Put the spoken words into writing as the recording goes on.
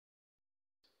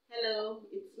Hello,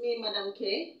 it's me, Madam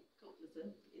K. Come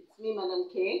listen. It's me,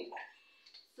 Madam K.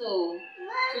 So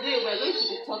today we're going to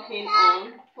be talking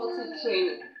on potty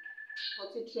training,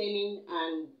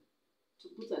 and to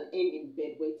put an end in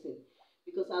bedwetting,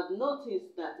 because I've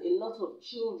noticed that a lot of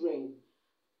children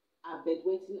are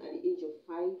bedwetting at the age of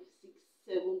 5, 6,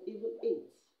 7, even 8.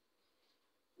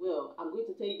 Well, I'm going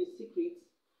to tell you the secret.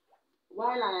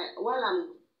 While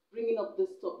I'm bringing up this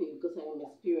topic, because I am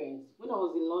experienced. When I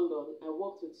was in London, I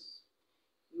worked with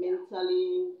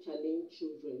mentally challenged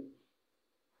children,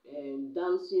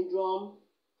 Down syndrome,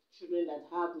 children that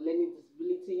have learning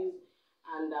disabilities,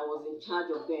 and I was in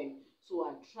charge of them. So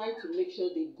I try to make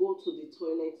sure they go to the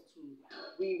toilet to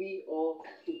wee or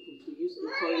to use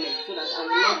the toilet, so that I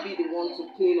will not be the one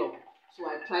to clean up. So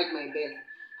I tried my best.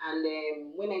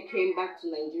 And when I came back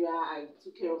to Nigeria, I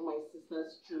took care of my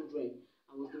sister's children.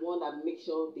 I was the one that make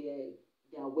sure they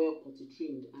are well potty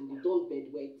trained and they don't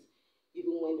bedwet,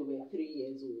 even when they were 3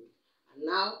 years old. And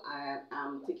now I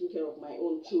am taking care of my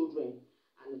own children,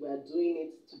 and we are doing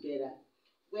it together.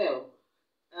 Well,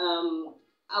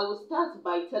 I will start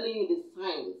by telling you the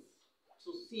signs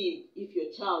to see if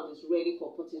your child is ready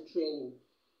for potty training.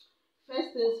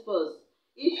 First things first,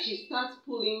 if she starts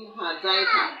pulling her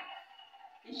diaper,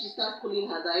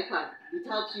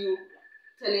 without you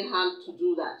telling her to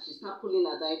do that, she starts pulling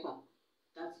her diaper,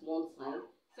 that's one sign.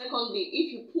 Secondly,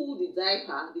 if you pull the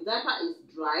diaper is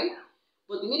dry,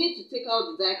 but the minute you take out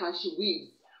the diaper, she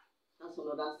weeps. That's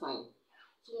another sign.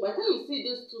 So by the time you see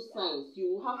these two signs,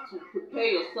 you have to prepare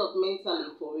yourself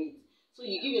mentally for it. So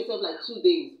you give yourself like 2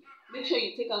 days. Make sure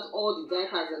you take out all the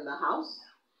diapers in the house.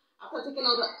 After taking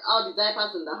out all the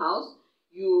diapers in the house,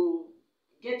 you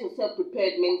get yourself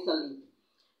prepared mentally.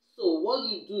 So what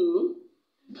you do,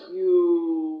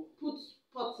 you put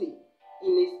potty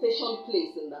in a station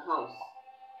place in the house.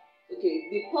 Okay,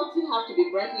 the potty has to be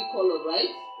brightly colored,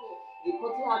 right? The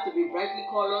potty has to be brightly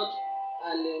colored,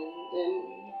 and then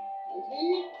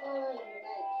any color you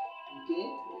like. Okay,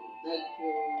 like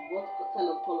what kind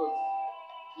of colors?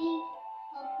 Pink,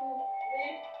 purple,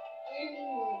 red,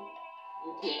 anyone.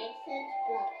 Okay. Except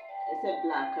black. Except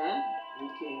black, huh?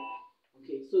 Okay.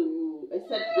 Okay, so you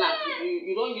except black.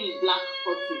 You don't use black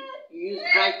potty. You use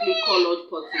brightly colored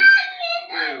potty.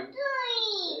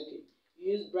 Okay. You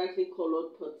use brightly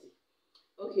colored potty.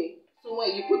 Okay. So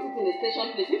when you put it in a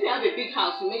station place, if you have a big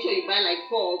house, you make sure you buy like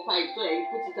 4 or 5 so that you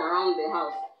put it around the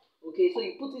house. Okay, so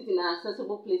you put it in an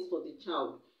accessible place for the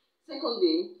child.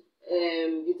 Secondly,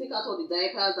 you take out all the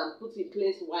diapers and put in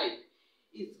place wipe.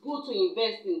 It's good to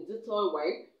invest in Dettol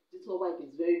wipe. Dettol wipe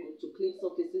is very good to clean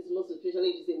surfaces, most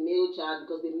especially if it's a male child,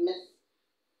 because they mess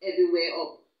everywhere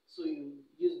up. So you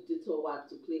use Dettol wipe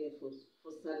to clean it for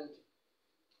sanitary.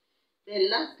 Then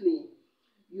lastly,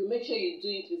 you make sure you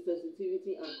do it with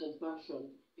sensitivity and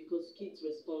compassion, because kids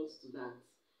respond to that.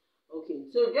 Okay,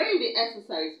 so during the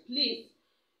exercise, please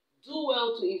do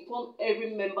well to inform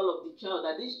every member of the child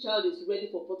that this child is ready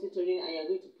for potty training, and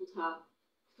you're going to put her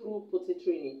through potty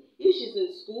training. If she's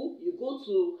in school, you go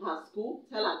to her school,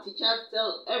 tell her teachers,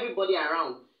 tell everybody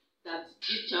around that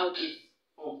this child is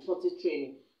on potty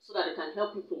training, so that they can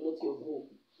help you promote your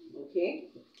goal.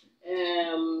 Okay?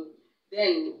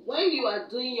 Then when you are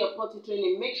doing your potty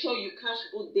training, make sure you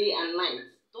catch both day and night.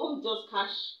 Don't just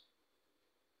catch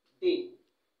day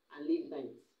and leave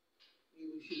night.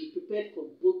 You should be prepared for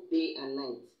both day and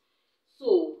night.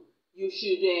 So you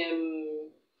should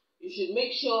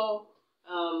make sure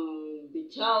the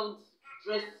child's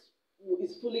dress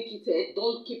is fully kitted.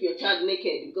 Don't keep your child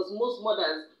naked, because most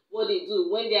mothers, what they do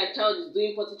when their child is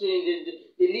doing potty training,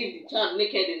 they leave the child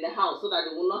naked in the house so that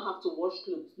they will not have to wash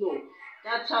clothes. No,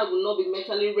 that child will not be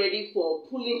mentally ready for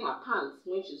pulling her pants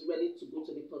when she's ready to go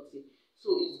to the potty.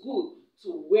 So it's good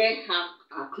to wear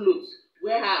her clothes,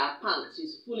 wear her pants.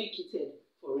 She's fully kitted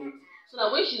for it, so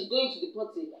that when she's going to the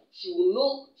potty, she will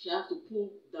know she has to pull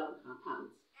down her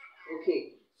pants.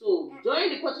 Okay, so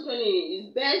during the potty training, it's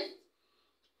best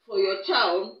for your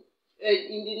child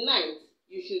in the night.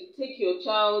 You should take your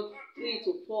child 3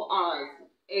 to 4 hours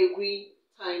every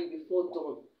time before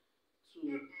dawn to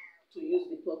use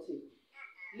the potty.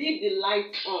 Leave the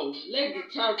light on. Let the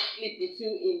child sleep with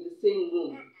you in the same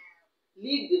room.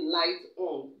 Leave the light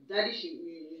on. Daddy should,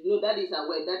 daddy is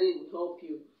aware. Daddy will help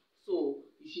you. So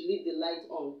you should leave the light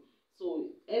on.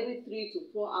 So every 3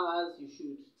 to 4 hours, you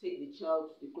should take the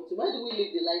child to the potty. Why do we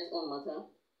leave the light on,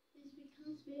 Mata? It's because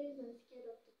babies are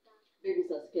scared of the dark. Babies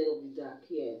are scared of the dark,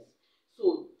 yes.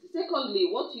 So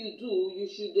secondly, what you do, you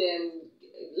should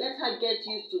let her get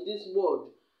used to this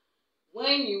word.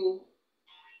 When you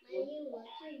want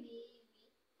to be,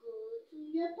 go to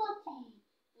your potty.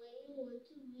 When you want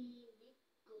to be,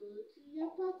 go to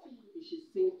your potty. You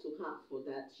should sing to her for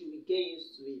that. She will get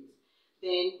used to it.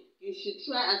 Then you should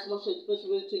try as much as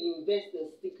possible to invest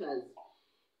in stickers.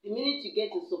 The minute you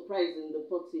get a surprise in the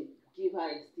potty, give her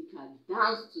a sticker.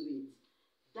 Dance to it.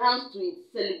 Dance to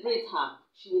it. Celebrate her.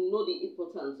 She will know the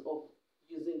importance of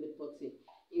using the potty.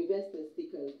 Invest in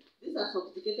stickers. These are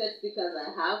sophisticated stickers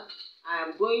I have.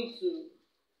 I'm going to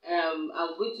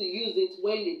use it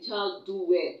when the child do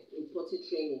well in potty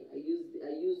training.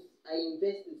 I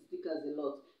invest in stickers a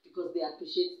lot because they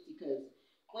appreciate stickers.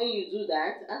 When you do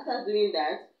that, after doing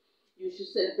that, you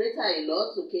should celebrate her a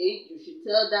lot, okay? You should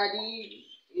tell daddy,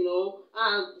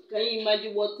 can you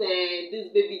imagine what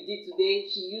this baby did today?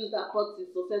 She used her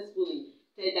potty successfully.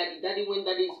 Tell daddy, when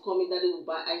daddy is coming, daddy will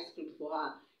buy ice cream for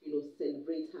her.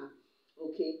 Celebrate her,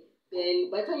 okay?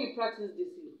 Then by the time you practice this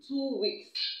in 2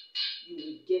 weeks, you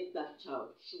will get that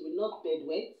child. She will not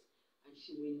bedwet, and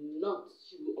she will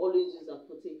always use her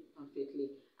potty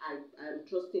perfectly. I'm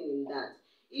trusting in that.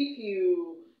 If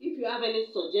you have any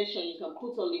suggestion, you can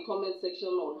put on the comment section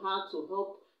on how to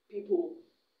help people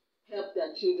help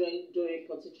their children during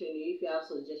potty training. If you have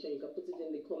suggestion, you can put it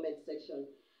in the comment section.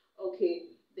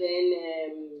 Okay,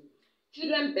 then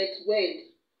children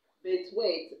bedwet,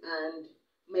 and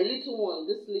my little one,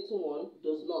 this little one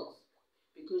does not,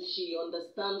 because she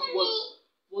understands what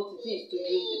it is to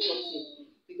use the potty.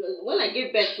 Because when I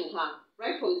gave birth to her,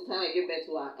 right from the time I gave birth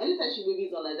to her, anytime she weewees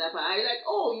on a diaper, I like,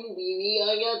 oh, you wee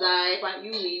on your diaper,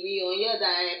 you wee on your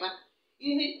diaper.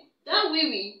 You see, that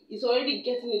wee is already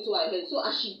getting into her head. So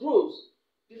as she grows,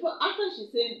 after she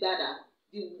says dada,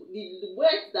 the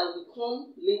words that will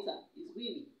come later is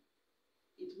wee.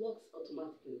 It works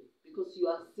automatically because you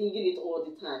are singing it all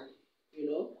the time,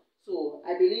 So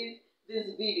I believe this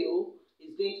video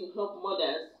is going to help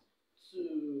mothers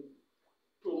to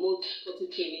promote potty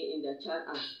training in their child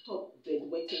and stop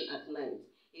bedwetting at night.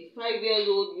 A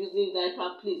 5-year-old using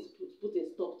diaper, please put a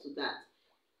stop to that.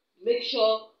 Make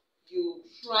sure you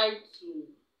try to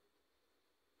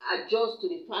adjust to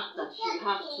the fact that she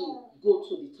have to go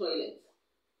to the toilet.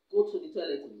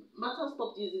 Martha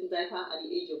stopped using diaper at the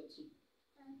age of 2.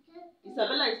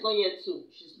 Isabella is not yet 2.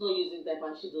 She's not using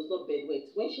diaper. She does not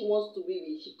bedwet. When she wants to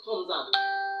wee, she comes up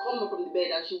from the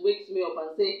bed and she wakes me up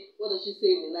and say, what does she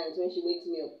say in the night when she wakes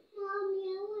me up? Mommy,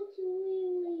 I want to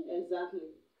wee.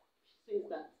 Exactly. She says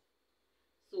that.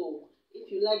 So if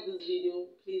you like this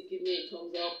video, please give me a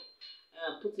thumbs up.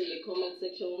 Put in the comment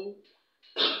section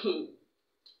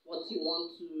what you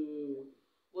want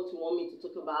me to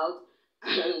talk about.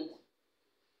 And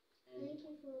Thank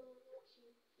you for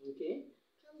watching. okay.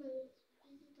 Come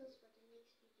and visit us for the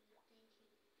next video. Thank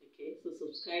you. Okay, so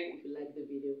subscribe if you like the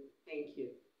video. Thank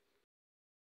you.